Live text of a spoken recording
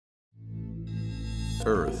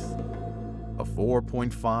Earth, a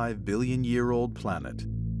 4.5 billion-year-old planet,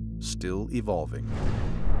 still evolving.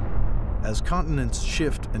 As continents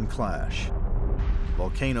shift and clash,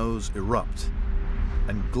 volcanoes erupt,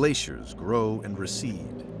 and glaciers grow and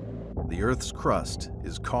recede, the Earth's crust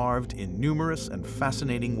is carved in numerous and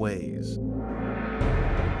fascinating ways,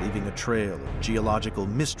 leaving a trail of geological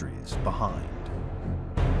mysteries behind.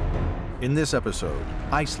 In this episode,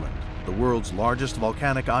 Iceland, the world's largest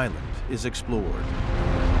volcanic island, is explored.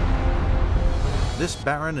 This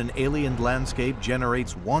barren and alien landscape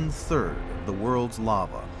generates 1/3 of the world's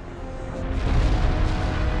lava.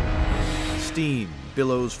 Steam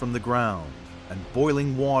billows from the ground, and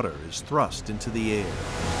boiling water is thrust into the air.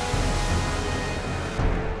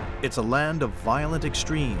 It's a land of violent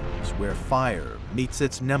extremes where fire meets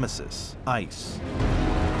its nemesis, ice.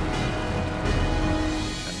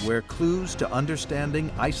 And where clues to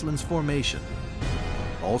understanding Iceland's formation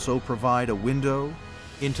also provide a window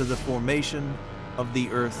into the formation of the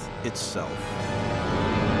Earth itself.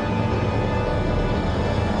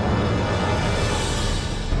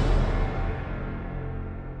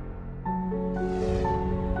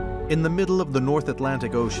 In the middle of the North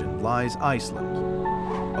Atlantic Ocean lies Iceland,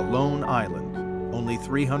 a lone island, only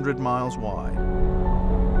 300 miles wide.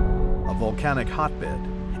 A volcanic hotbed,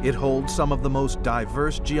 it holds some of the most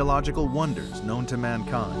diverse geological wonders known to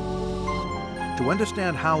mankind. To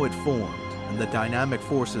understand how it formed and the dynamic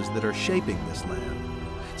forces that are shaping this land,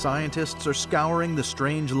 scientists are scouring the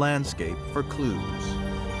strange landscape for clues.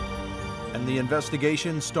 And the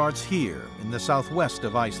investigation starts here in the southwest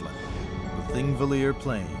of Iceland, the Thingvellir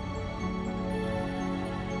Plain.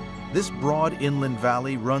 This broad inland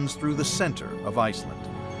valley runs through the center of Iceland.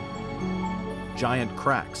 Giant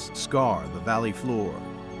cracks scar the valley floor,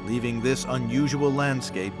 leaving this unusual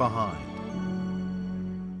landscape behind.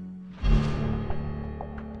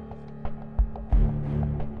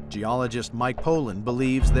 Geologist Mike Poland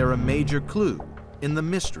believes they're a major clue in the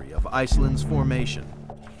mystery of Iceland's formation.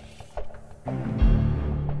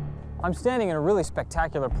 I'm standing in a really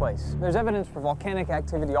spectacular place. There's evidence for volcanic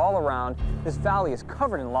activity all around. This valley is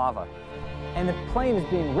covered in lava, and the plain is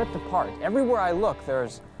being ripped apart. Everywhere I look,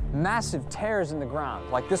 there's massive tears in the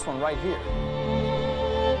ground, like this one right here.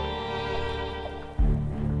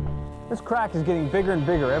 This crack is getting bigger and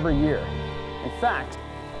bigger every year. In fact,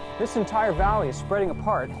 this entire valley is spreading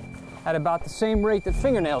apart at about the same rate that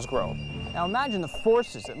fingernails grow. Now imagine the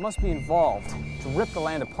forces that must be involved to rip the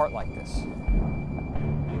land apart like this.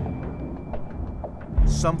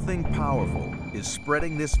 Something powerful is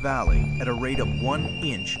spreading this valley at a rate of 1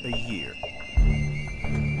 inch a year.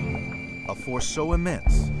 A force so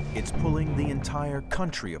immense, it's pulling the entire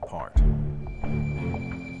country apart.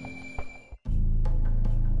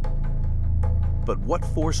 But what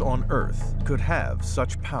force on Earth could have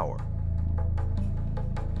such power?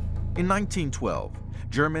 In 1912,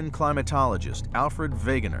 German climatologist Alfred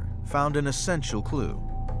Wegener found an essential clue.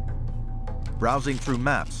 Browsing through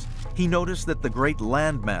maps, he noticed that the great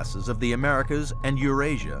land masses of the Americas and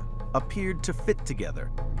Eurasia appeared to fit together.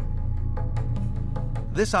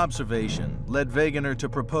 This observation led Wegener to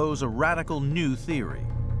propose a radical new theory,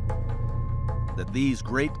 that these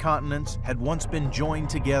great continents had once been joined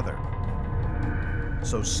together.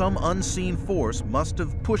 So some unseen force must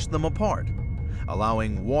have pushed them apart,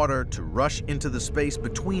 allowing water to rush into the space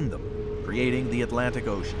between them, creating the Atlantic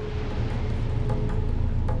Ocean.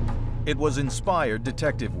 It was inspired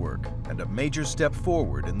detective work and a major step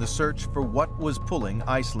forward in the search for what was pulling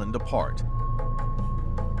Iceland apart.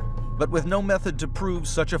 But with no method to prove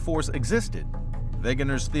such a force existed,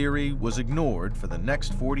 Wegener's theory was ignored for the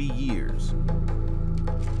next 40 years.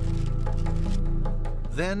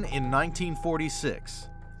 Then, in 1946,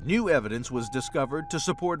 new evidence was discovered to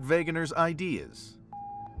support Wegener's ideas.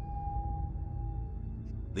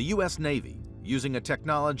 The U.S. Navy, using a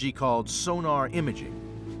technology called sonar imaging,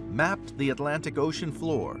 mapped the Atlantic Ocean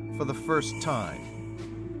floor for the first time.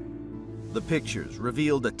 The pictures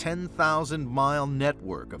revealed a 10,000-mile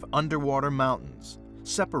network of underwater mountains,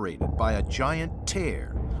 separated by a giant tear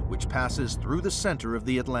which passes through the center of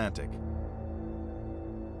the Atlantic.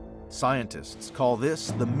 Scientists call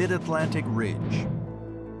this the Mid-Atlantic Ridge.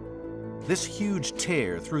 This huge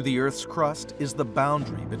tear through the Earth's crust is the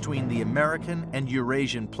boundary between the American and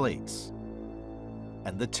Eurasian plates.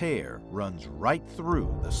 And the tear runs right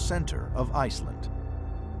through the center of Iceland.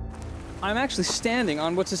 I'm actually standing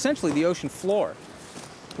on what's essentially the ocean floor,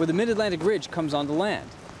 where the Mid-Atlantic Ridge comes onto land.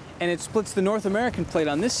 And it splits the North American plate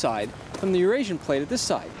on this side from the Eurasian plate at this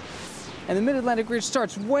side. And the Mid-Atlantic Ridge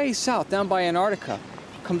starts way south, down by Antarctica,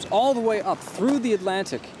 comes all the way up through the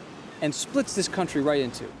Atlantic, and splits this country right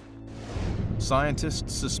in two.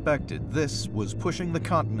 Scientists suspected this was pushing the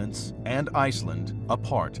continents and Iceland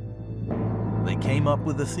apart. They came up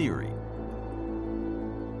with a theory.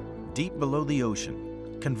 Deep below the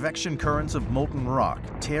ocean, convection currents of molten rock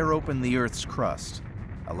tear open the Earth's crust,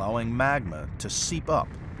 allowing magma to seep up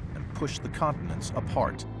and push the continents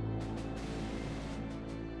apart.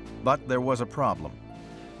 But there was a problem.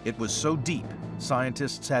 It was so deep,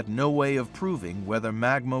 scientists had no way of proving whether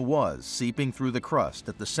magma was seeping through the crust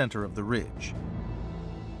at the center of the ridge.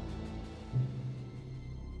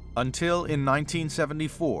 Until in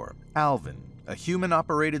 1974, Alvin, a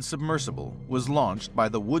human-operated submersible, was launched by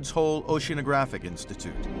the Woods Hole Oceanographic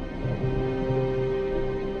Institute.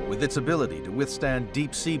 With its ability to withstand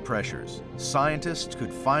deep-sea pressures, scientists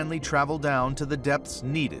could finally travel down to the depths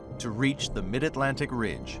needed to reach the mid-Atlantic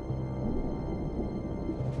ridge.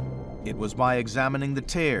 It was by examining the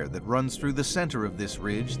tear that runs through the center of this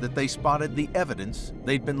ridge that they spotted the evidence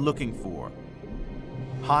they'd been looking for: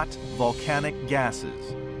 hot volcanic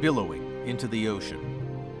gases billowing into the ocean.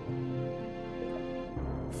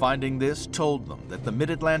 Finding this told them that the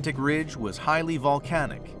mid-Atlantic ridge was highly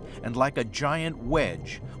volcanic and, like a giant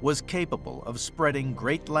wedge, was capable of spreading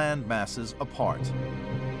great land masses apart.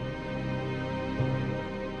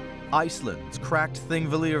 Iceland's cracked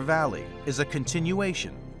Thingvellir Valley is a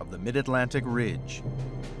continuation of the mid-Atlantic ridge.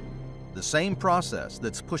 The same process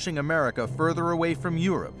that's pushing America further away from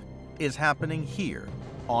Europe is happening here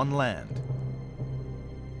on land.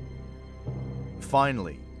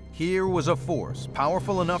 Finally, here was a force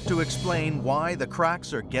powerful enough to explain why the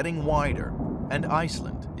cracks are getting wider and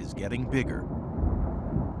Iceland is getting bigger.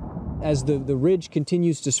 As the ridge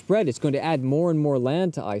continues to spread, it's going to add more and more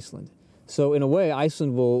land to Iceland. So in a way,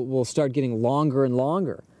 Iceland will start getting longer and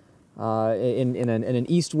longer in an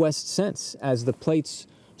east-west sense as the plates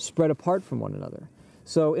spread apart from one another.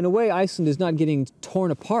 So in a way, Iceland is not getting torn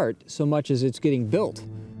apart so much as it's getting built.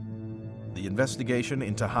 The investigation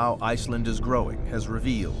into how Iceland is growing has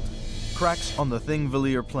revealed cracks on the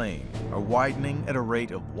Thingvellir Plain are widening at a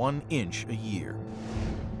rate of 1 inch a year.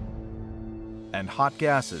 And hot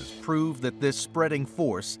gases prove that this spreading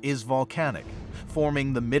force is volcanic,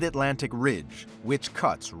 forming the mid-Atlantic ridge, which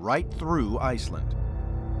cuts right through Iceland.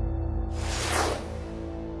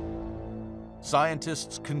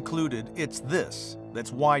 Scientists concluded it's this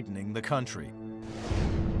that's widening the country.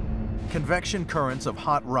 Convection currents of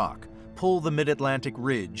hot rock pull the mid-Atlantic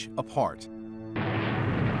ridge apart.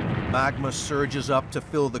 Magma surges up to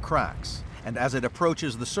fill the cracks, and as it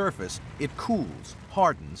approaches the surface, it cools,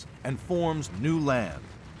 hardens, and forms new land.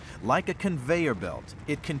 Like a conveyor belt,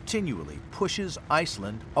 it continually pushes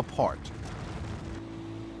Iceland apart.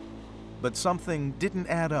 But something didn't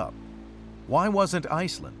add up. Why wasn't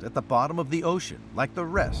Iceland at the bottom of the ocean like the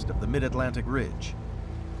rest of the mid-Atlantic ridge?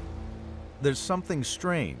 There's something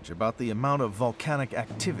strange about the amount of volcanic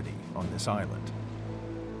activity on this island.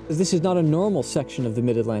 This is not a normal section of the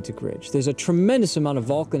mid-Atlantic ridge. There's a tremendous amount of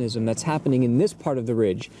volcanism that's happening in this part of the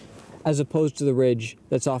ridge as opposed to the ridge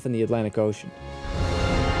that's off in the Atlantic Ocean.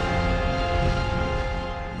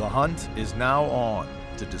 The hunt is now on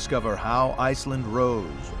to discover how Iceland rose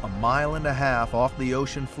 1.5 miles off the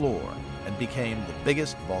ocean floor and became the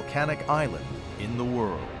biggest volcanic island in the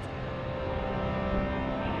world.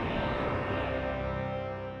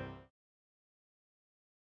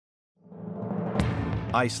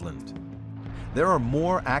 Iceland. There are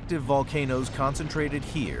more active volcanoes concentrated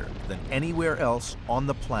here than anywhere else on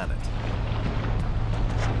the planet.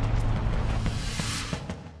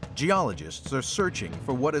 Geologists are searching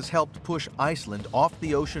for what has helped push Iceland off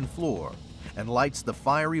the ocean floor and lights the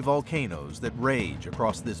fiery volcanoes that rage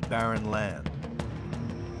across this barren land.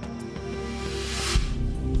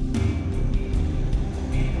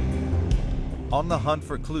 On the hunt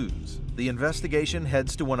for clues, the investigation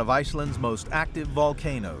heads to one of Iceland's most active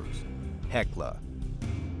volcanoes, Hekla,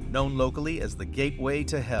 known locally as the gateway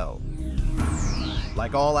to hell.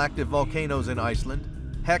 Like all active volcanoes in Iceland,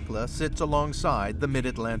 Hekla sits alongside the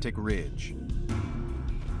mid-Atlantic ridge.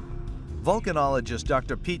 Volcanologist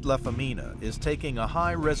Dr. Pete Lefamina is taking a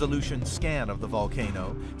high-resolution scan of the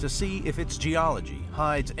volcano to see if its geology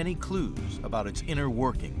hides any clues about its inner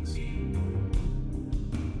workings.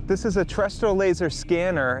 This is a terrestrial laser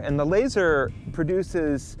scanner, and the laser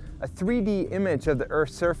produces a 3D image of the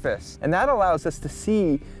Earth's surface, and that allows us to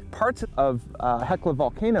see parts of Hekla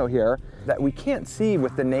volcano here that we can't see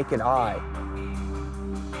with the naked eye.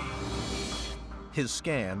 His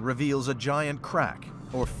scan reveals a giant crack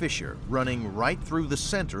or fissure running right through the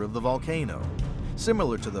center of the volcano,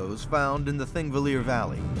 similar to those found in the Thingvellir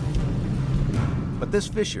Valley. But this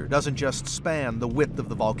fissure doesn't just span the width of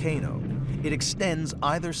the volcano. It extends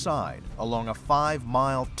either side along a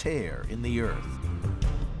 5-mile tear in the Earth.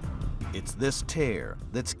 It's this tear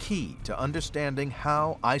that's key to understanding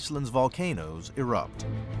how Iceland's volcanoes erupt.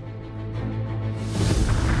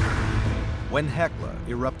 When Hekla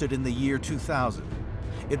erupted in the year 2000,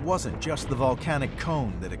 it wasn't just the volcanic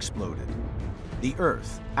cone that exploded. The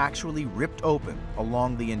Earth actually ripped open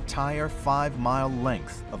along the entire 5-mile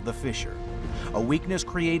length of the fissure, a weakness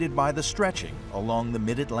created by the stretching along the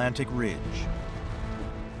mid-Atlantic ridge.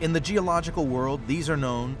 In the geological world, these are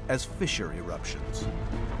known as fissure eruptions.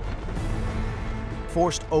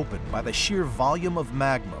 Forced open by the sheer volume of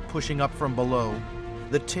magma pushing up from below,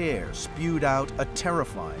 the tear spewed out a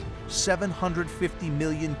terrifying 750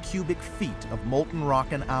 million cubic feet of molten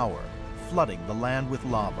rock an hour, flooding the land with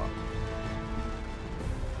lava.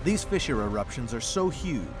 These fissure eruptions are so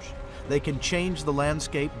huge, they can change the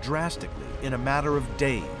landscape drastically in a matter of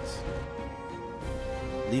days,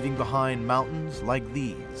 leaving behind mountains like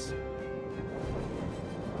these.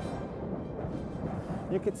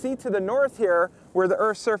 You can see to the north here where the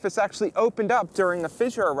Earth's surface actually opened up during a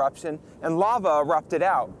fissure eruption and lava erupted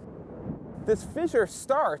out. This fissure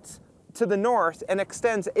starts to the north and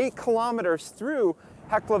extends 8 kilometers through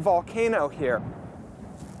Hekla volcano here.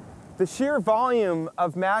 The sheer volume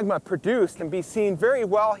of magma produced can be seen very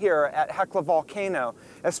well here at Hekla volcano,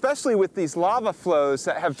 especially with these lava flows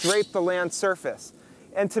that have draped the land surface.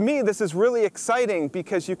 And to me, this is really exciting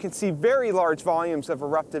because you can see very large volumes of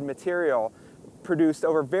erupted material produced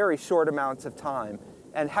over very short amounts of time.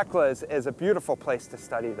 And Hekla is a beautiful place to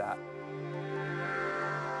study that.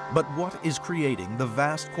 But what is creating the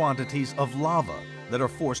vast quantities of lava that are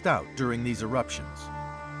forced out during these eruptions?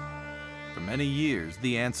 For many years,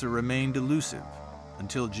 the answer remained elusive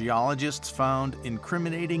until geologists found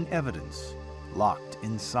incriminating evidence locked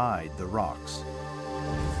inside the rocks.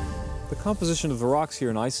 The composition of the rocks here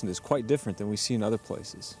in Iceland is quite different than we see in other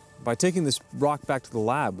places. By taking this rock back to the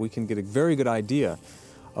lab, we can get a very good idea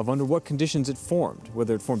of under what conditions it formed,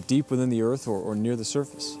 whether it formed deep within the Earth or near the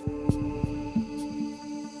surface.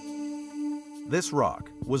 This rock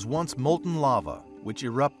was once molten lava, which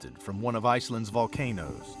erupted from one of Iceland's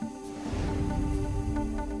volcanoes.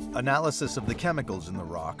 Analysis of the chemicals in the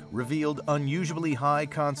rock revealed unusually high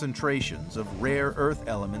concentrations of rare earth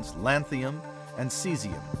elements lanthanum and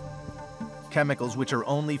cesium, chemicals which are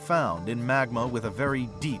only found in magma with a very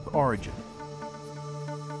deep origin.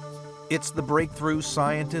 It's the breakthrough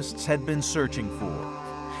scientists had been searching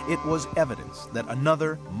for. It was evidence that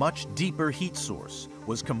another, much deeper heat source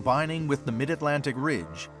was combining with the mid-Atlantic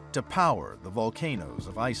ridge to power the volcanoes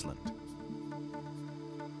of Iceland.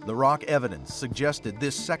 The rock evidence suggested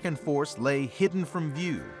this second force lay hidden from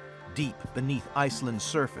view, deep beneath Iceland's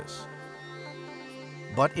surface.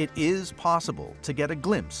 But it is possible to get a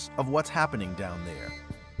glimpse of what's happening down there.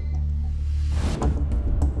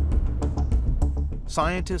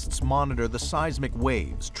 Scientists monitor the seismic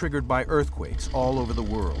waves triggered by earthquakes all over the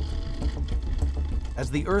world. As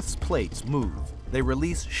the Earth's plates move, they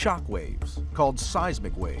release shock waves, called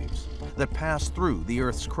seismic waves, that pass through the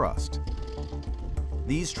Earth's crust.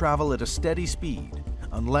 These travel at a steady speed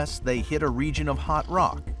unless they hit a region of hot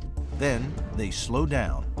rock. Then they slow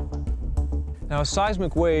down. Now, as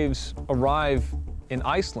seismic waves arrive in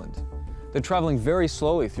Iceland, they're traveling very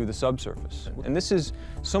slowly through the subsurface. And this is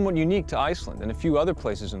somewhat unique to Iceland and a few other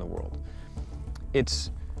places in the world. It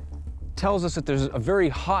tells us that there's a very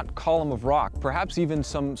hot column of rock, perhaps even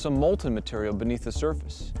some molten material beneath the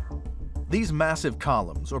surface. These massive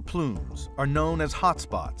columns or plumes are known as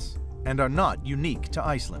hotspots and are not unique to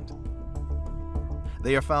Iceland.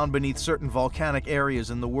 They are found beneath certain volcanic areas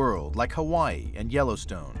in the world, like Hawaii and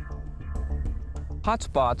Yellowstone.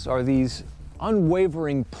 Hotspots are these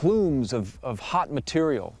unwavering plumes of hot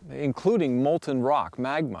material, including molten rock,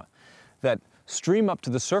 magma, that stream up to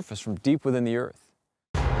the surface from deep within the Earth.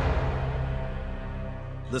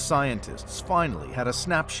 The scientists finally had a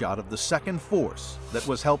snapshot of the second force that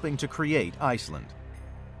was helping to create Iceland.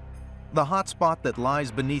 The hotspot that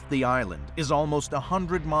lies beneath the island is almost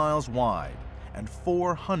 100 miles wide and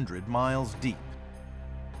 400 miles deep.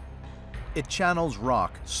 It channels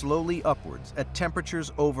rock slowly upwards at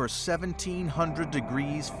temperatures over 1,700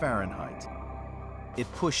 degrees Fahrenheit.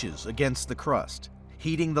 It pushes against the crust,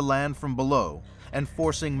 heating the land from below and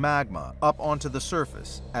forcing magma up onto the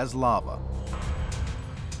surface as lava.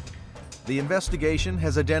 The investigation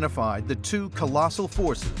has identified the two colossal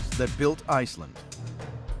forces that built Iceland: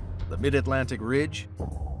 the mid-Atlantic ridge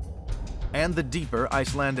and the deeper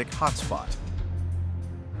Icelandic hotspot.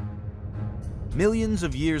 Millions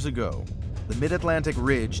of years ago, the mid-Atlantic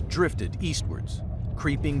ridge drifted eastwards,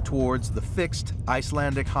 creeping towards the fixed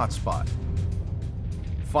Icelandic hotspot.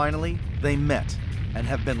 Finally, they met and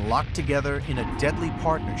have been locked together in a deadly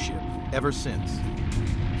partnership ever since.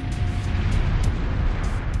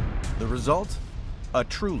 The result? A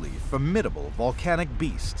truly formidable volcanic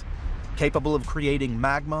beast, capable of creating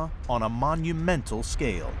magma on a monumental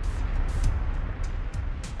scale.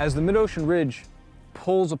 As the mid-ocean ridge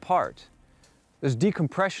pulls apart, there's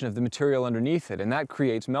decompression of the material underneath it, and that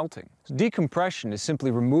creates melting. Decompression is simply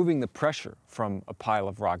removing the pressure from a pile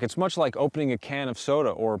of rock. It's much like opening a can of soda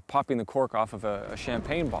or popping the cork off of a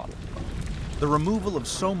champagne bottle. The removal of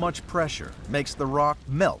so much pressure makes the rock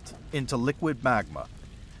melt into liquid magma.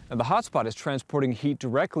 And the hotspot is transporting heat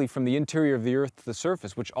directly from the interior of the Earth to the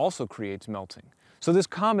surface, which also creates melting. So this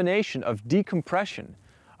combination of decompression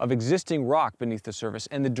of existing rock beneath the surface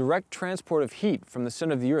and the direct transport of heat from the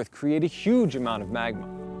center of the Earth create a huge amount of magma.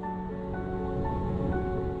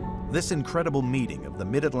 This incredible meeting of the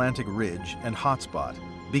mid-Atlantic ridge and hotspot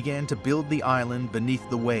began to build the island beneath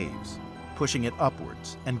the waves, pushing it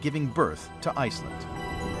upwards and giving birth to Iceland.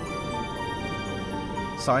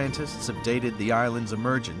 Scientists have dated the island's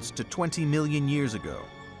emergence to 20 million years ago,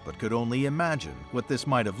 but could only imagine what this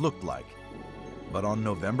might have looked like. But on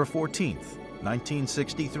November 14th,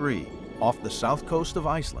 1963, off the south coast of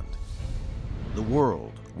Iceland, the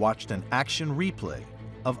world watched an action replay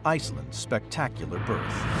of Iceland's spectacular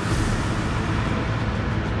birth.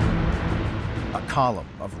 A column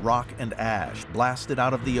of rock and ash blasted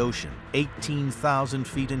out of the ocean 18,000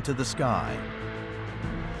 feet into the sky.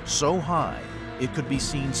 So high, it could be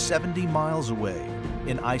seen 70 miles away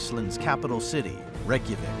in Iceland's capital city,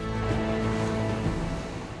 Reykjavik.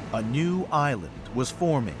 A new island was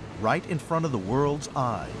forming right in front of the world's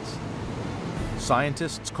eyes.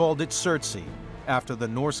 Scientists called it Surtsey, after the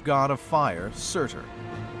Norse god of fire, Surtur.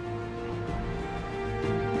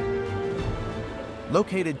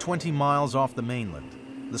 Located 20 miles off the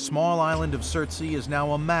mainland, the small island of Surtsey is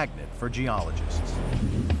now a magnet for geologists.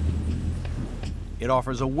 It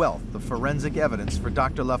offers a wealth of forensic evidence for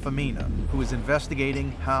Dr. La Femina, who is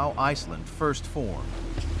investigating how Iceland first formed.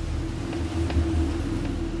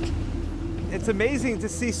 It's amazing to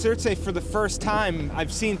see Surtsey for the first time.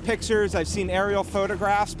 I've seen pictures, I've seen aerial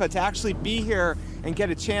photographs, but to actually be here and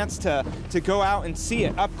get a chance to go out and see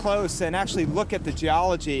it up close and actually look at the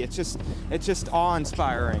geology, it's just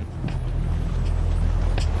awe-inspiring.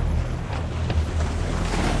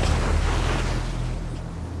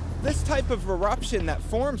 This type of eruption that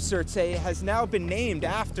forms Surtsey has now been named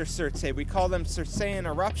after Surtsey. We call them Surtseyan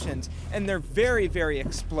eruptions, and they're very, very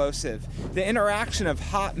explosive. The interaction of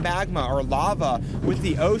hot magma or lava with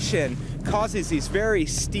the ocean causes these very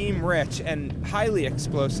steam-rich and highly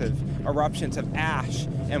explosive eruptions of ash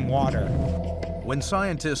and water. When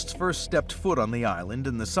scientists first stepped foot on the island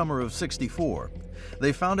in the summer of '64,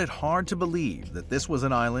 they found it hard to believe that this was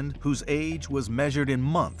an island whose age was measured in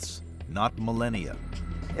months, not millennia.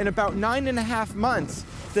 In about 9.5 months,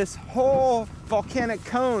 this whole volcanic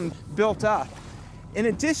cone built up. In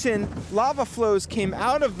addition, lava flows came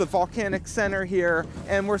out of the volcanic center here,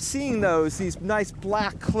 and we're seeing these nice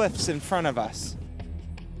black cliffs in front of us.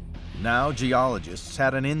 Now geologists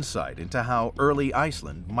had an insight into how early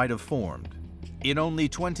Iceland might have formed. In only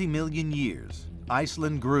 20 million years,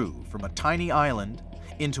 Iceland grew from a tiny island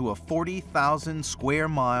into a 40,000 square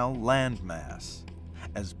mile landmass,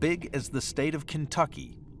 as big as the state of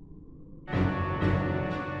Kentucky.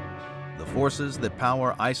 The forces that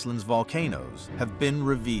power Iceland's volcanoes have been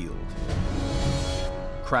revealed.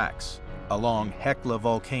 Cracks along Hekla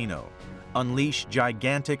volcano unleash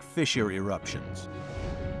gigantic fissure eruptions,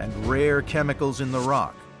 and rare chemicals in the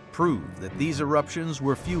rock prove that these eruptions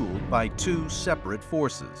were fueled by two separate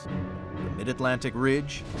forces, the mid-Atlantic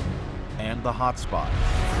ridge and the hotspot.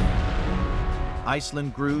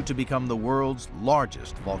 Iceland grew to become the world's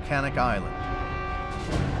largest volcanic island.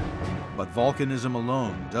 But volcanism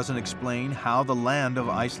alone doesn't explain how the land of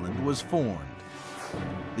Iceland was formed.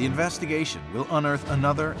 The investigation will unearth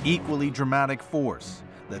another equally dramatic force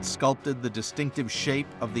that sculpted the distinctive shape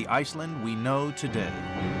of the Iceland we know today.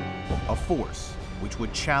 A force which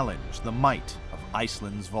would challenge the might of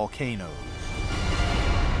Iceland's volcanoes.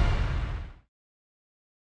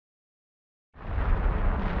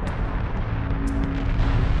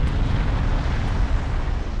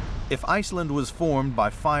 If Iceland was formed by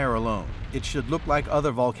fire alone, it should look like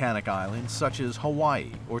other volcanic islands such as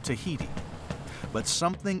Hawaii or Tahiti. But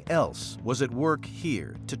something else was at work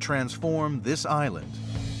here to transform this island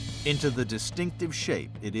into the distinctive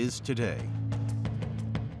shape it is today.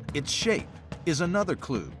 Its shape is another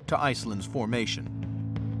clue to Iceland's formation.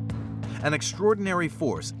 An extraordinary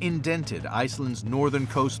force indented Iceland's northern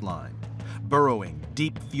coastline, burrowing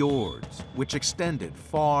deep fjords which extended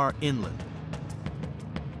far inland.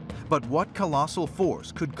 But what colossal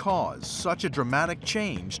force could cause such a dramatic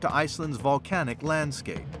change to Iceland's volcanic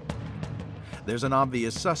landscape? There's an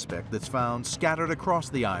obvious suspect that's found scattered across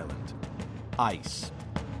the island: ice.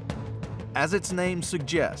 As its name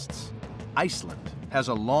suggests, Iceland has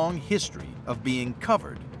a long history of being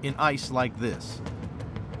covered in ice like this.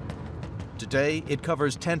 Today, it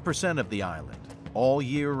covers 10% of the island, all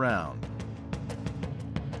year round.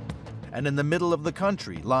 And in the middle of the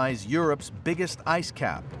country lies Europe's biggest ice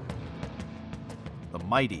cap, the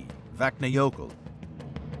mighty Vatnajökull.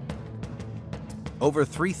 Over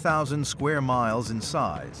 3,000 square miles in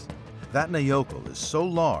size, Vatnajökull is so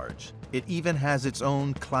large, it even has its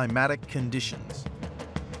own climatic conditions.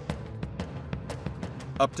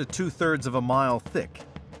 Up to 2/3 of a mile thick,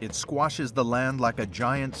 it squashes the land like a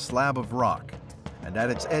giant slab of rock, and at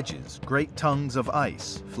its edges, great tongues of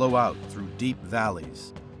ice flow out through deep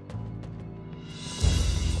valleys.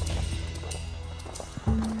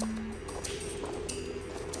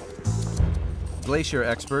 Glacier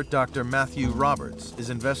expert Dr. Matthew Roberts is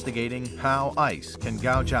investigating how ice can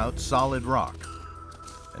gouge out solid rock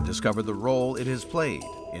and discover the role it has played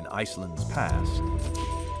in Iceland's past.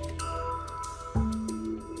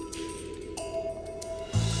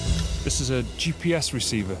 This is a GPS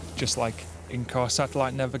receiver, just like in-car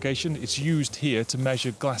satellite navigation. It's used here to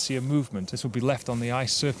measure glacier movement. This will be left on the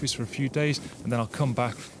ice surface for a few days, and then I'll come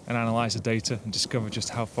back and analyze the data and discover just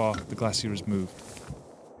how far the glacier has moved.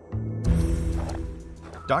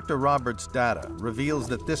 Dr. Roberts' data reveals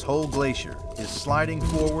that this whole glacier is sliding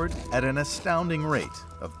forward at an astounding rate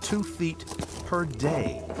of 2 feet per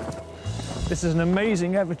day. This is an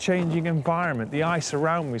amazing, ever-changing environment. The ice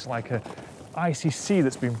around me is like an icy sea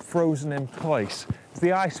that's been frozen in place. As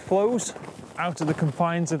the ice flows out of the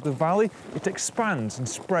confines of the valley, it expands and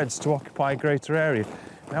spreads to occupy a greater area.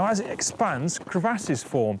 Now, as it expands, crevasses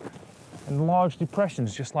form and large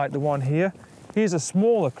depressions, just like the one here. Here's a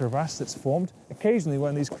smaller crevasse that's formed. Occasionally,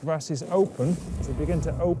 when these crevasses open, as they begin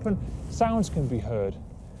to open, sounds can be heard.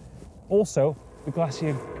 Also, the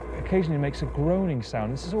glacier occasionally makes a groaning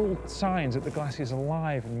sound. This is all signs that the glacier is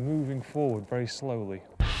alive and moving forward very slowly.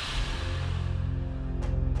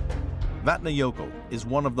 Vatnajökull is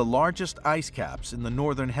one of the largest ice caps in the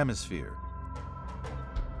northern hemisphere.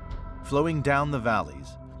 Flowing down the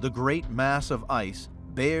valleys, the great mass of ice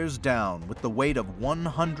bears down with the weight of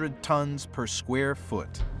 100 tons per square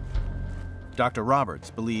foot. Dr.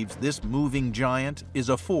 Roberts believes this moving giant is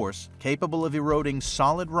a force capable of eroding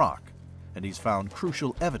solid rock, and he's found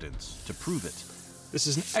crucial evidence to prove it. This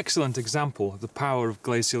is an excellent example of the power of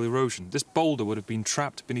glacial erosion. This boulder would have been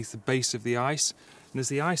trapped beneath the base of the ice, and as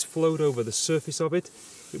the ice flowed over the surface of it,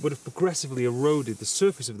 it would have progressively eroded the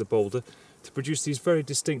surface of the boulder to produce these very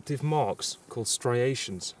distinctive marks called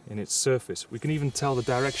striations in its surface. We can even tell the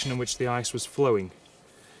direction in which the ice was flowing.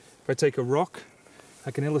 If I take a rock, I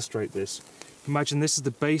can illustrate this. Imagine this is the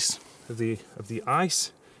base of the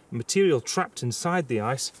ice, material trapped inside the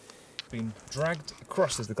ice, being dragged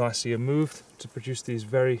across as the glacier moved to produce these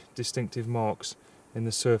very distinctive marks in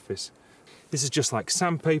the surface. This is just like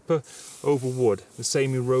sandpaper over wood, the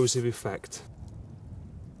same erosive effect.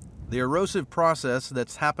 The erosive process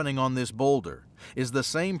that's happening on this boulder is the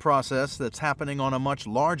same process that's happening on a much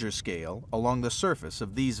larger scale along the surface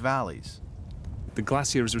of these valleys. The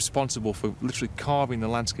glacier is responsible for literally carving the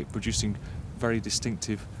landscape, producing very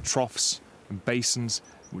distinctive troughs and basins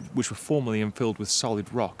which were formerly infilled with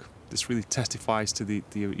solid rock. This really testifies to the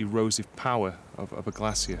erosive power of a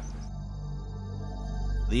glacier.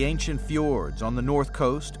 The ancient fjords on the north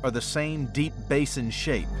coast are the same deep basin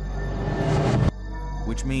shape,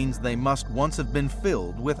 which means they must once have been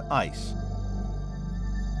filled with ice.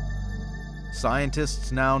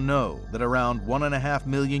 Scientists now know that around 1.5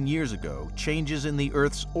 million years ago, changes in the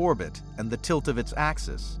Earth's orbit and the tilt of its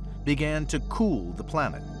axis began to cool the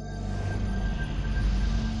planet.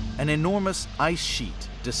 An enormous ice sheet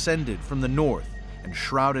descended from the north and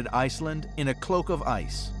shrouded Iceland in a cloak of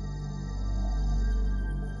ice.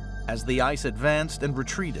 As the ice advanced and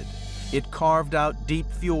retreated, it carved out deep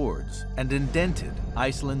fjords and indented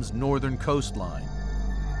Iceland's northern coastline.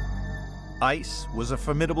 Ice was a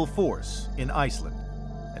formidable force in Iceland,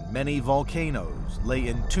 and many volcanoes lay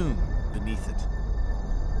entombed beneath it.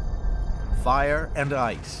 Fire and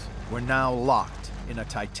ice were now locked in a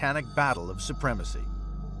titanic battle of supremacy.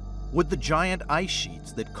 Would the giant ice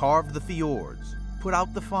sheets that carved the fjords put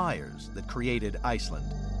out the fires that created Iceland?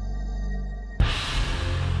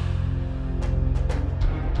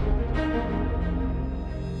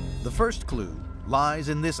 The first clue lies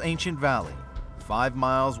in this ancient valley, 5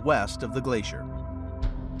 miles west of the glacier.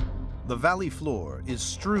 The valley floor is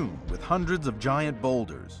strewn with hundreds of giant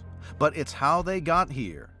boulders, but it's how they got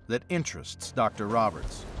here that interests Dr.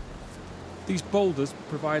 Roberts. These boulders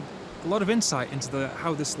provide a lot of insight into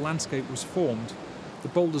how this landscape was formed. The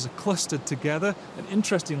boulders are clustered together, and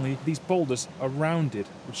interestingly, these boulders are rounded,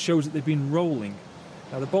 which shows that they've been rolling.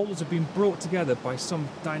 Now, the boulders have been brought together by some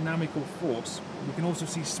dynamical force. We can also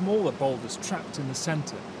see smaller boulders trapped in the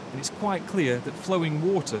centre, and it's quite clear that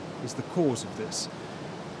flowing water is the cause of this.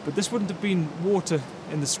 But this wouldn't have been water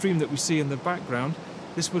in the stream that we see in the background.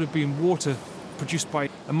 This would have been water produced by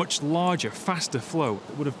a much larger, faster flow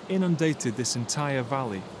that would have inundated this entire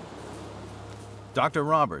valley. Dr.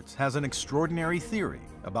 Roberts has an extraordinary theory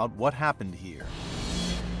about what happened here.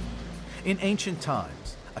 In ancient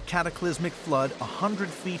times, a cataclysmic flood 100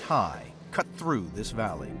 feet high cut through this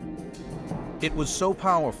valley. It was so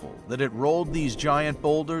powerful that it rolled these giant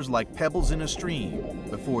boulders like pebbles in a stream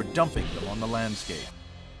before dumping them on the landscape.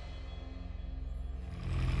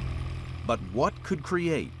 But what could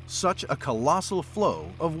create such a colossal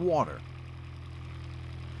flow of water?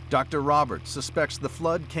 Dr. Roberts suspects the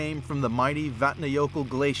flood came from the mighty Vatnajökull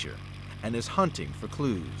Glacier and is hunting for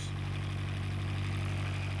clues.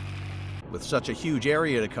 With such a huge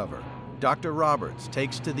area to cover, Dr. Roberts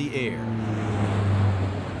takes to the air.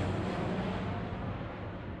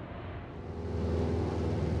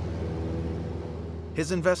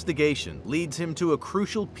 His investigation leads him to a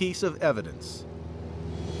crucial piece of evidence.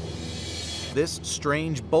 This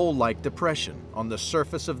strange bowl-like depression on the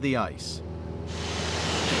surface of the ice.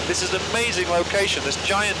 This is an amazing location. This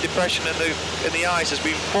giant depression in the ice has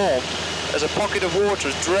been formed as a pocket of water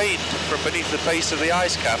is drained from beneath the base of the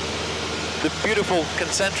ice cap. The beautiful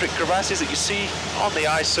concentric crevasses that you see on the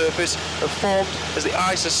ice surface have formed as the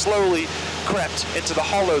ice has slowly crept into the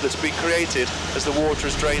hollow that's been created as the water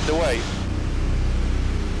is drained away.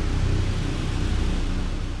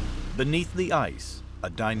 Beneath the ice, a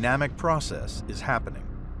dynamic process is happening.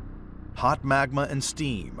 Hot magma and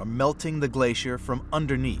steam are melting the glacier from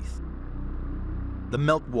underneath. The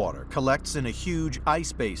meltwater collects in a huge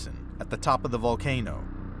ice basin at the top of the volcano.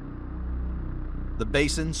 The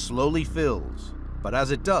basin slowly fills, but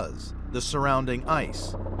as it does, the surrounding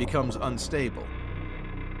ice becomes unstable.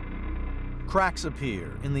 Cracks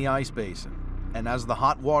appear in the ice basin, and as the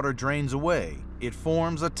hot water drains away, it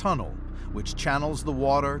forms a tunnel which channels the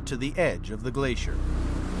water to the edge of the glacier.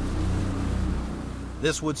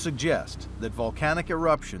 This would suggest that volcanic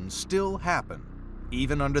eruptions still happen,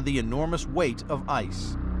 even under the enormous weight of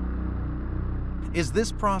ice. Is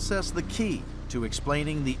this process the key to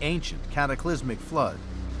explaining the ancient cataclysmic flood?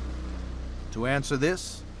 To answer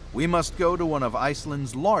this, we must go to one of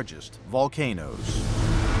Iceland's largest volcanoes,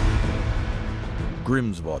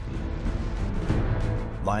 Grímsvötn.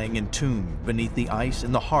 Lying entombed beneath the ice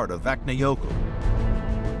in the heart of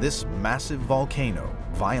Vatnajökull, this massive volcano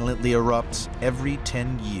violently erupts every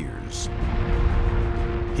 10 years.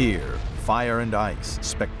 Here, fire and ice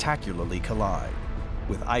spectacularly collide,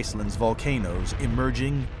 with Iceland's volcanoes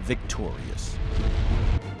emerging victorious.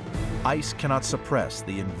 Ice cannot suppress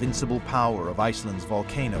the invincible power of Iceland's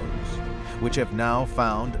volcanoes, which have now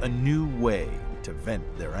found a new way to vent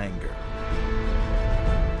their anger.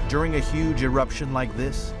 During a huge eruption like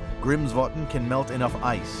this, Grímsvötn can melt enough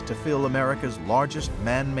ice to fill America's largest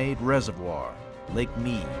man-made reservoir, Lake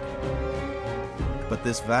Mead. But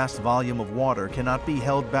this vast volume of water cannot be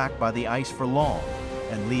held back by the ice for long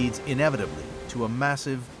and leads inevitably to a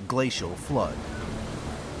massive glacial flood.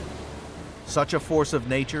 Such a force of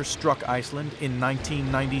nature struck Iceland in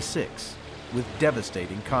 1996 with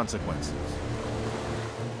devastating consequences.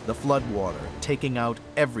 The floodwater taking out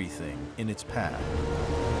everything in its path.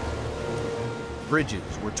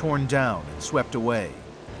 Bridges were torn down and swept away,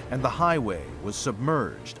 and the highway was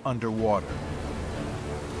submerged underwater.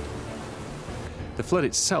 The flood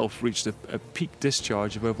itself reached a peak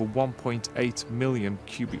discharge of over 1.8 million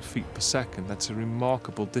cubic feet per second. That's a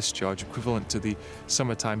remarkable discharge, equivalent to the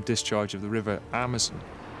summertime discharge of the river Amazon.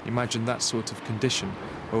 Imagine that sort of condition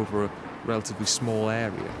over a relatively small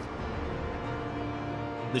area.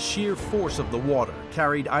 The sheer force of the water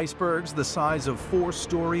carried icebergs the size of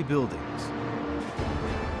 4-story buildings.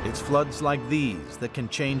 It's floods like these that can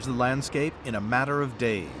change the landscape in a matter of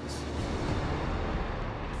days.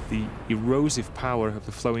 The erosive power of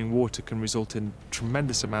the flowing water can result in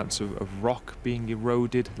tremendous amounts of rock being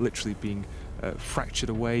eroded, literally being fractured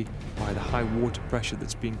away by the high water pressure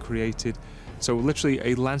that's being created. So literally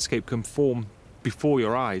a landscape can form before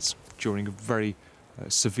your eyes during a very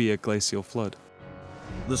severe glacial flood.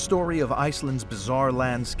 The story of Iceland's bizarre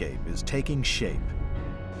landscape is taking shape.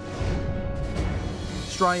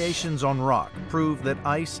 Striations on rock prove that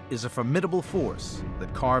ice is a formidable force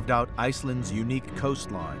that carved out Iceland's unique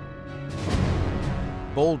coastline.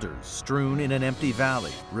 Boulders strewn in an empty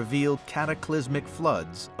valley revealed cataclysmic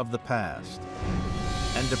floods of the past.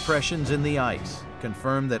 And depressions in the ice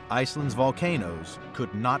confirmed that Iceland's volcanoes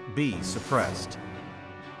could not be suppressed.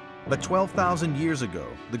 But 12,000 years ago,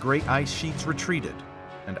 the great ice sheets retreated,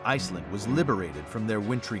 and Iceland was liberated from their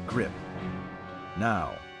wintry grip.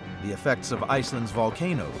 Now, the effects of Iceland's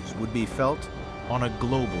volcanoes would be felt on a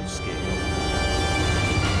global scale.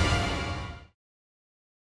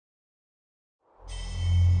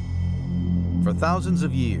 For thousands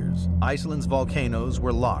of years, Iceland's volcanoes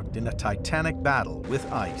were locked in a titanic battle with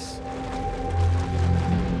ice.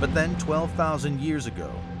 But then 12,000 years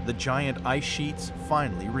ago, the giant ice sheets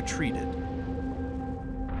finally retreated.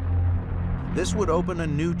 This would open a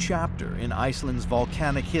new chapter in Iceland's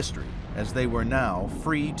volcanic history, as they were now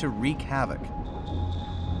free to wreak havoc.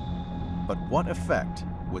 But what effect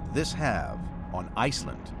would this have on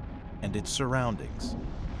Iceland and its surroundings?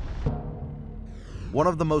 One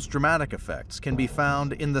of the most dramatic effects can be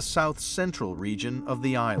found in the south-central region of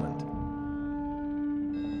the island.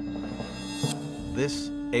 This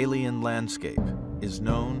alien landscape is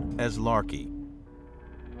known as Larky,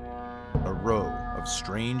 a row of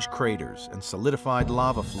strange craters and solidified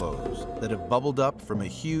lava flows that have bubbled up from a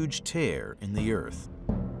huge tear in the earth.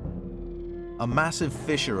 A massive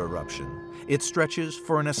fissure eruption, it stretches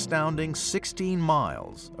for an astounding 16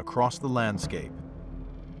 miles across the landscape.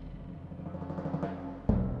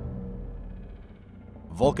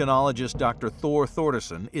 Volcanologist Dr. Thor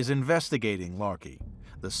Thordarson is investigating Larky,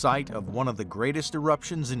 the site of one of the greatest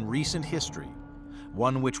eruptions in recent history,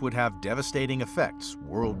 one which would have devastating effects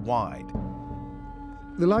worldwide.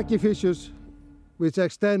 The Larky fissures, which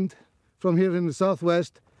extend from here in the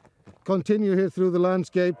southwest, continue here through the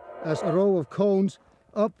landscape as a row of cones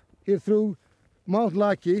up here through Mount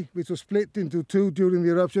Larky, which was split into two during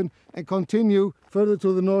the eruption, and continue further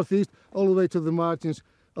to the northeast, all the way to the margins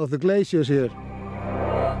of the glaciers here.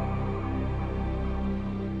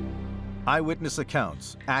 Eyewitness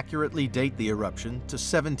accounts accurately date the eruption to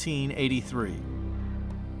 1783.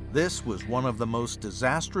 This was one of the most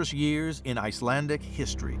disastrous years in Icelandic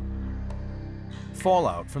history.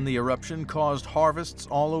 Fallout from the eruption caused harvests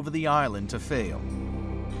all over the island to fail.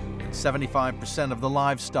 75% of the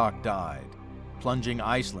livestock died, plunging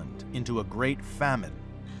Iceland into a great famine,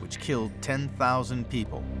 which killed 10,000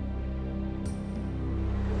 people.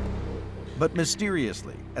 But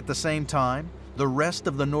mysteriously, at the same time, the rest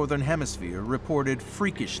of the northern hemisphere reported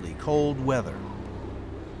freakishly cold weather.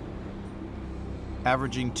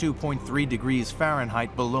 Averaging 2.3 degrees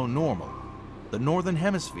Fahrenheit below normal, the northern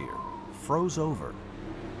hemisphere froze over.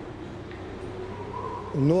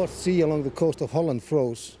 The North Sea along the coast of Holland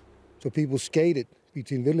froze, so people skated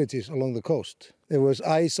between villages along the coast. There was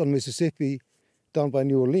ice on Mississippi down by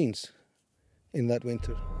New Orleans in that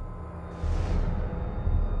winter.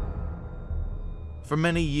 For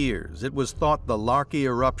many years, it was thought the Larky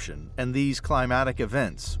eruption and these climatic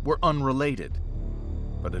events were unrelated.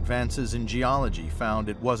 But advances in geology found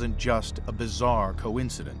it wasn't just a bizarre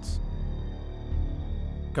coincidence.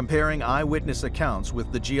 Comparing eyewitness accounts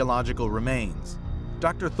with the geological remains,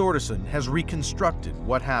 Dr. Thordarson has reconstructed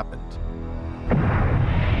what happened.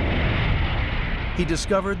 He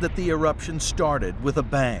discovered that the eruption started with a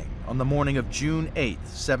bang on the morning of June 8,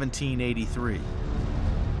 1783.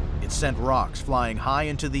 It sent rocks flying high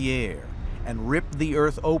into the air and ripped the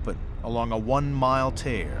earth open along a 1-mile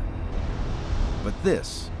tear. But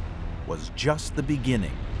this was just the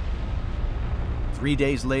beginning. 3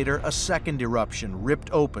 days later, a second eruption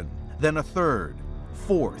ripped open, then a third,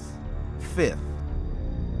 fourth, fifth.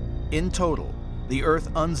 In total, the earth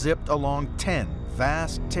unzipped along 10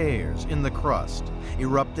 vast tears in the crust,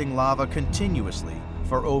 erupting lava continuously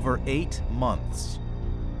for over 8 months.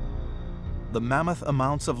 The mammoth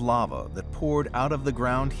amounts of lava that poured out of the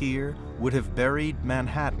ground here would have buried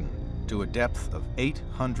Manhattan to a depth of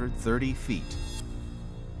 830 feet.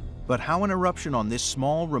 But how an eruption on this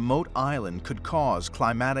small, remote island could cause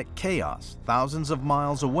climatic chaos thousands of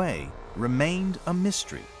miles away remained a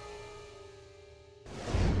mystery.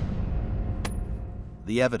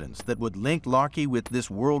 The evidence that would link Larky with this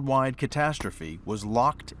worldwide catastrophe was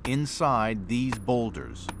locked inside these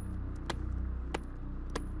boulders.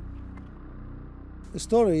 The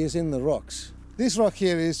story is in the rocks. This rock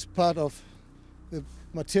here is part of the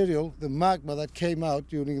material, the magma that came out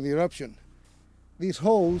during the eruption. These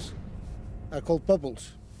holes are called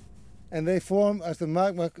bubbles, and they form as the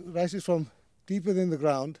magma rises from deeper in the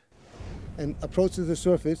ground and approaches the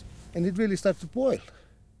surface, and it really starts to boil.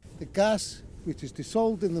 The gas, which is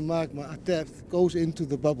dissolved in the magma at depth, goes into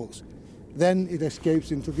the bubbles. Then it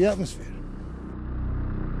escapes into the atmosphere.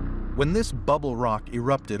 When this bubble rock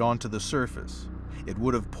erupted onto the surface, it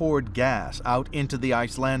would have poured gas out into the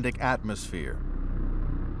Icelandic atmosphere.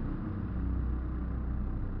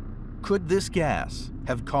 Could this gas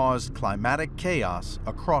have caused climatic chaos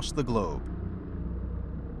across the globe?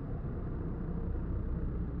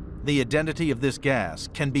 The identity of this gas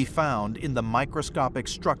can be found in the microscopic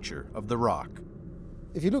structure of the rock.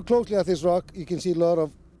 If you look closely at this rock, you can see a lot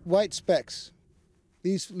of white specks.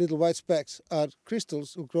 These little white specks are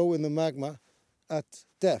crystals who grow in the magma at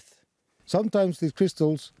depth. Sometimes these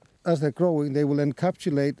crystals, as they're growing, they will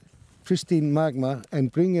encapsulate pristine magma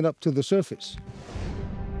and bring it up to the surface.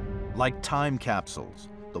 Like time capsules,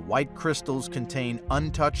 the white crystals contain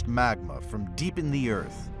untouched magma from deep in the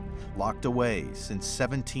earth, locked away since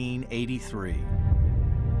 1783.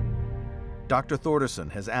 Dr. Thordarson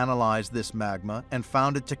has analyzed this magma and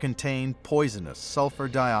found it to contain poisonous sulfur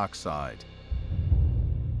dioxide.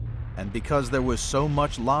 And because there was so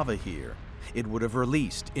much lava here, it would have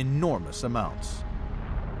released enormous amounts.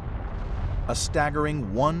 A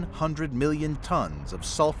staggering 100 million tons of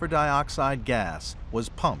sulfur dioxide gas was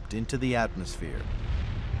pumped into the atmosphere.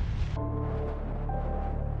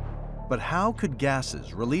 But how could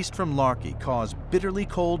gases released from Larky cause bitterly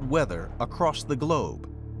cold weather across the globe?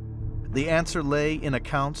 The answer lay in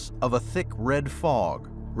accounts of a thick red fog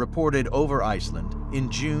reported over Iceland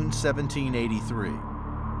in June 1783.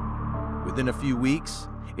 Within a few weeks,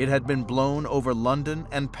 it had been blown over London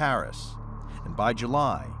and Paris, and by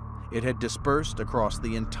July, it had dispersed across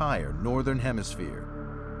the entire northern hemisphere.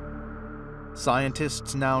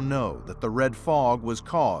 Scientists now know that the red fog was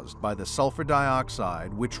caused by the sulfur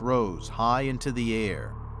dioxide which rose high into the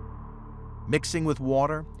air. Mixing with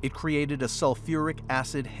water, it created a sulfuric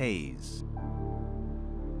acid haze.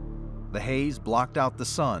 The haze blocked out the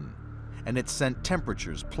sun, and it sent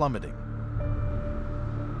temperatures plummeting.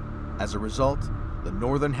 As a result, the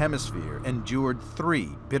northern hemisphere endured 3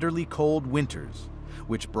 bitterly cold winters,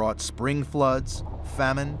 which brought spring floods,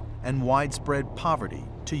 famine, and widespread poverty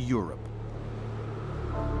to Europe.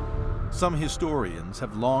 Some historians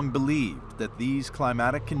have long believed that these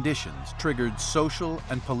climatic conditions triggered social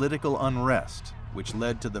and political unrest, which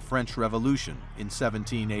led to the French Revolution in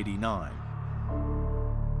 1789.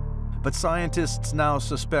 But scientists now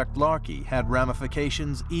suspect Larky had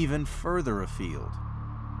ramifications even further afield.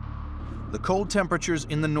 The cold temperatures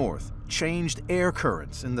in the north changed air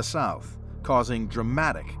currents in the south, causing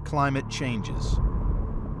dramatic climate changes.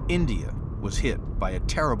 India was hit by a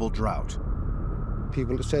terrible drought.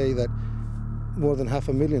 People say that more than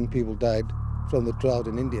 500,000 people died from the drought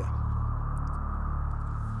in India.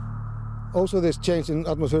 Also, this change in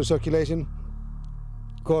atmospheric circulation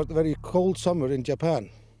caused a very cold summer in Japan.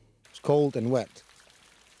 It was cold and wet.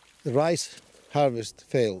 The rice harvest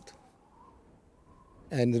failed,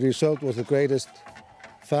 and the result was the greatest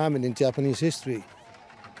famine in Japanese history.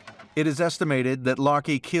 It is estimated that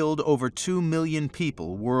Larky killed over 2 million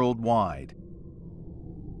people worldwide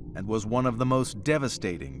and was one of the most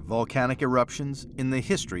devastating volcanic eruptions in the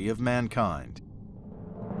history of mankind.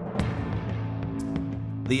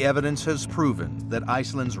 The evidence has proven that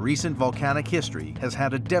Iceland's recent volcanic history has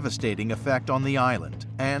had a devastating effect on the island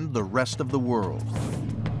and the rest of the world.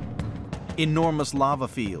 Enormous lava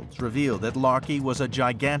fields reveal that Larky was a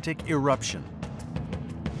gigantic eruption.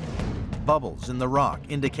 Bubbles in the rock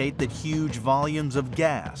indicate that huge volumes of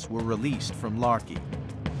gas were released from Larky.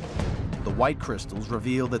 The white crystals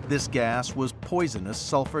reveal that this gas was poisonous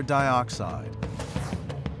sulfur dioxide.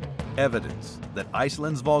 Evidence that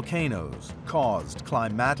Iceland's volcanoes caused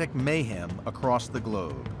climatic mayhem across the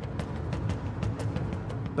globe.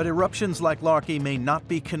 But eruptions like Larky may not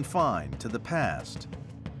be confined to the past.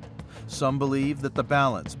 Some believe that the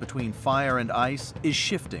balance between fire and ice is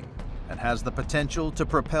shifting and has the potential to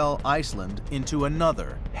propel Iceland into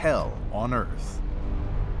another hell on Earth.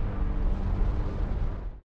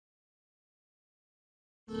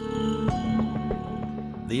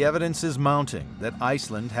 The evidence is mounting that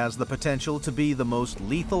Iceland has the potential to be the most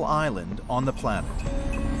lethal island on the planet.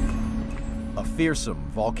 A fearsome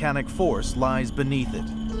volcanic force lies beneath it,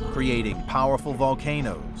 creating powerful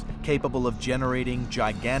volcanoes capable of generating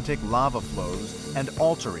gigantic lava flows and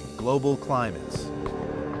altering global climates.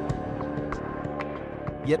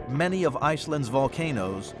 Yet many of Iceland's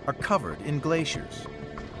volcanoes are covered in glaciers.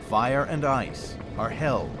 Fire and ice are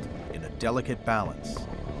held in a delicate balance.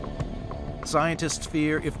 Scientists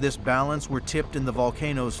fear if this balance were tipped in the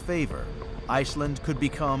volcano's favor, Iceland could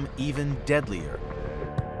become even deadlier.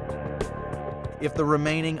 If the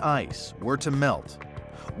remaining ice were to melt,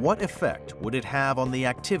 what effect would it have on the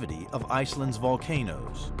activity of Iceland's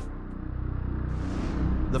volcanoes?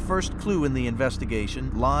 The first clue in the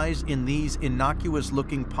investigation lies in these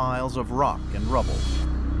innocuous-looking piles of rock and rubble.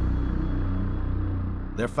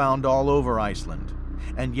 They're found all over Iceland,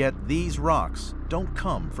 and yet these rocks don't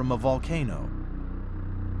come from a volcano.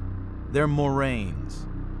 They're moraines,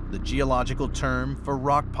 the geological term for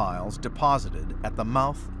rock piles deposited at the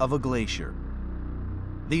mouth of a glacier.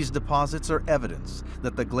 These deposits are evidence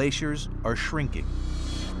that the glaciers are shrinking.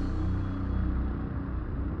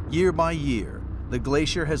 Year by year, the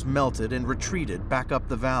glacier has melted and retreated back up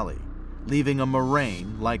the valley, leaving a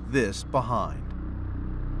moraine like this behind.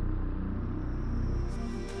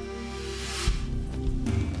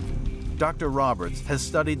 Dr. Roberts has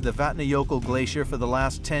studied the Vatnajökull Glacier for the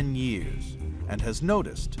last 10 years and has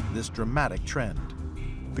noticed this dramatic trend.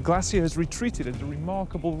 The glacier has retreated at a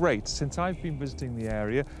remarkable rate. Since I've been visiting the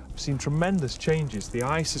area, I've seen tremendous changes. The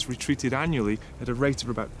ice has retreated annually at a rate of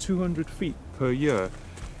about 200 feet per year.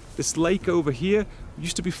 This lake over here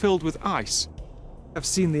used to be filled with ice. I've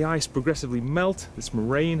seen the ice progressively melt, this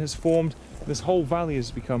moraine has formed, and this whole valley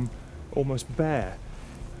has become almost bare.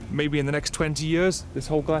 Maybe in the next 20 years, this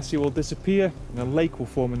whole glacier will disappear and a lake will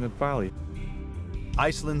form in the valley.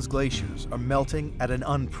 Iceland's glaciers are melting at an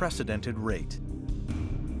unprecedented rate.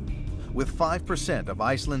 With 5% of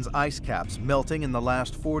Iceland's ice caps melting in the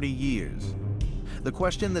last 40 years, the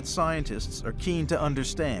question that scientists are keen to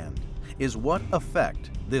understand is what effect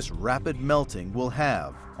this rapid melting will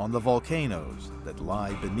have on the volcanoes that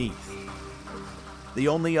lie beneath. The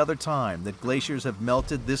only other time that glaciers have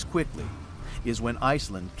melted this quickly is when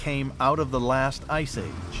Iceland came out of the last ice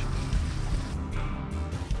age.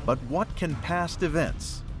 But what can past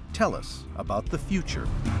events tell us about the future?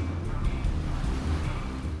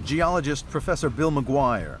 Geologist Professor Bill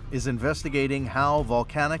McGuire is investigating how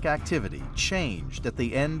volcanic activity changed at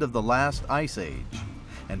the end of the last ice age,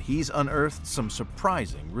 and he's unearthed some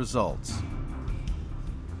surprising results.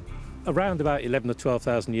 Around about 11 or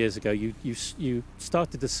 12,000 years ago, you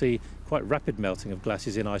started to see quite rapid melting of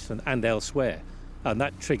glaciers in Iceland and elsewhere, and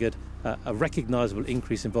that triggered a recognizable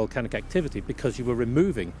increase in volcanic activity because you were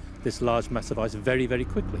removing this large mass of ice very, very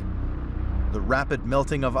quickly. The rapid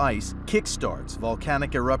melting of ice kickstarts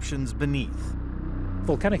volcanic eruptions beneath.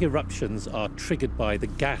 Volcanic eruptions are triggered by the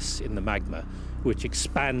gas in the magma, which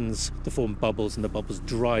expands to form bubbles, and the bubbles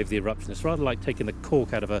drive the eruption. It's rather like taking the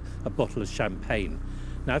cork out of a bottle of champagne.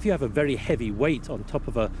 Now, if you have a very heavy weight on top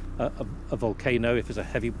of a volcano, if there's a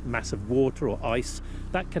heavy mass of water or ice,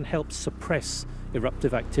 that can help suppress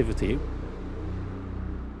eruptive activity.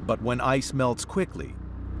 But when ice melts quickly,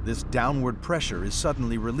 this downward pressure is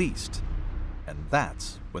suddenly released, and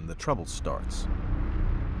that's when the trouble starts.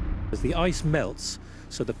 As the ice melts,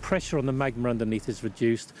 so the pressure on the magma underneath is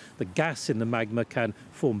reduced, the gas in the magma can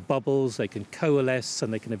form bubbles, they can coalesce,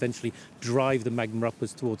 and they can eventually drive the magma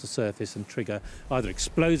upwards towards the surface and trigger either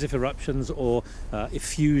explosive eruptions or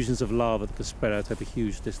effusions of lava that can spread out over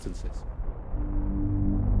huge distances.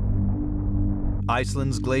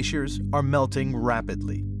 Iceland's glaciers are melting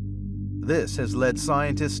rapidly. This has led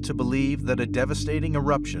scientists to believe that a devastating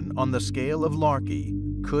eruption on the scale of Larky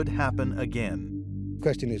could happen again. The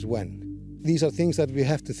question is when. These are things that we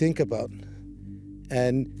have to think about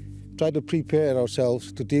and try to prepare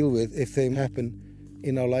ourselves to deal with if they happen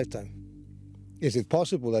in our lifetime. Is it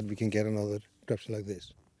possible that we can get another eruption like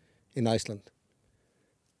this in Iceland?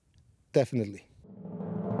 Definitely.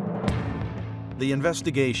 The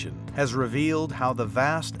investigation has revealed how the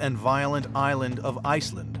vast and violent island of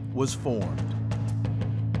Iceland was formed.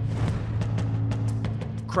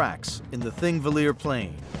 Cracks in the Thingvellir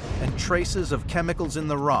Plain and traces of chemicals in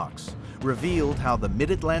the rocks revealed how the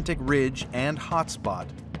Mid-Atlantic Ridge and Hotspot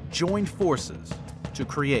joined forces to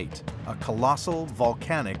create a colossal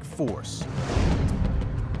volcanic force.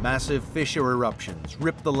 Massive fissure eruptions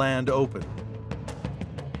ripped the land open.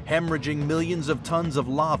 Hemorrhaging millions of tons of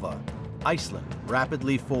lava, Iceland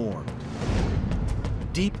rapidly formed.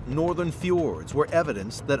 Deep northern fjords were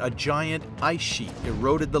evidence that a giant ice sheet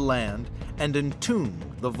eroded the land and entombed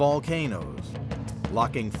the volcanoes,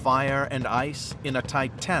 locking fire and ice in a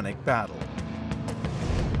titanic battle.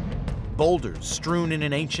 Boulders strewn in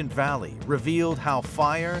an ancient valley revealed how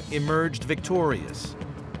fire emerged victorious,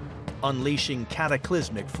 unleashing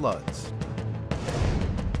cataclysmic floods.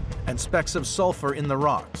 And specks of sulfur in the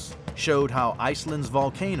rocks showed how Iceland's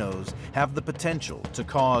volcanoes have the potential to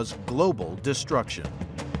cause global destruction.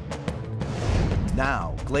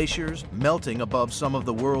 Now, glaciers melting above some of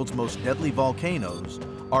the world's most deadly volcanoes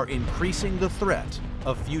are increasing the threat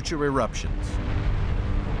of future eruptions.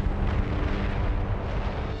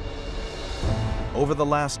 Over the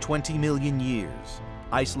last 20 million years,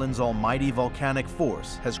 Iceland's almighty volcanic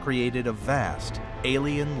force has created a vast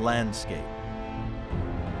alien landscape.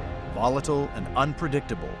 Volatile and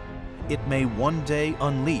unpredictable, it may one day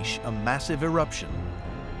unleash a massive eruption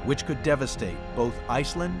which could devastate both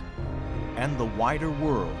Iceland and the wider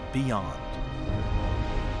world beyond.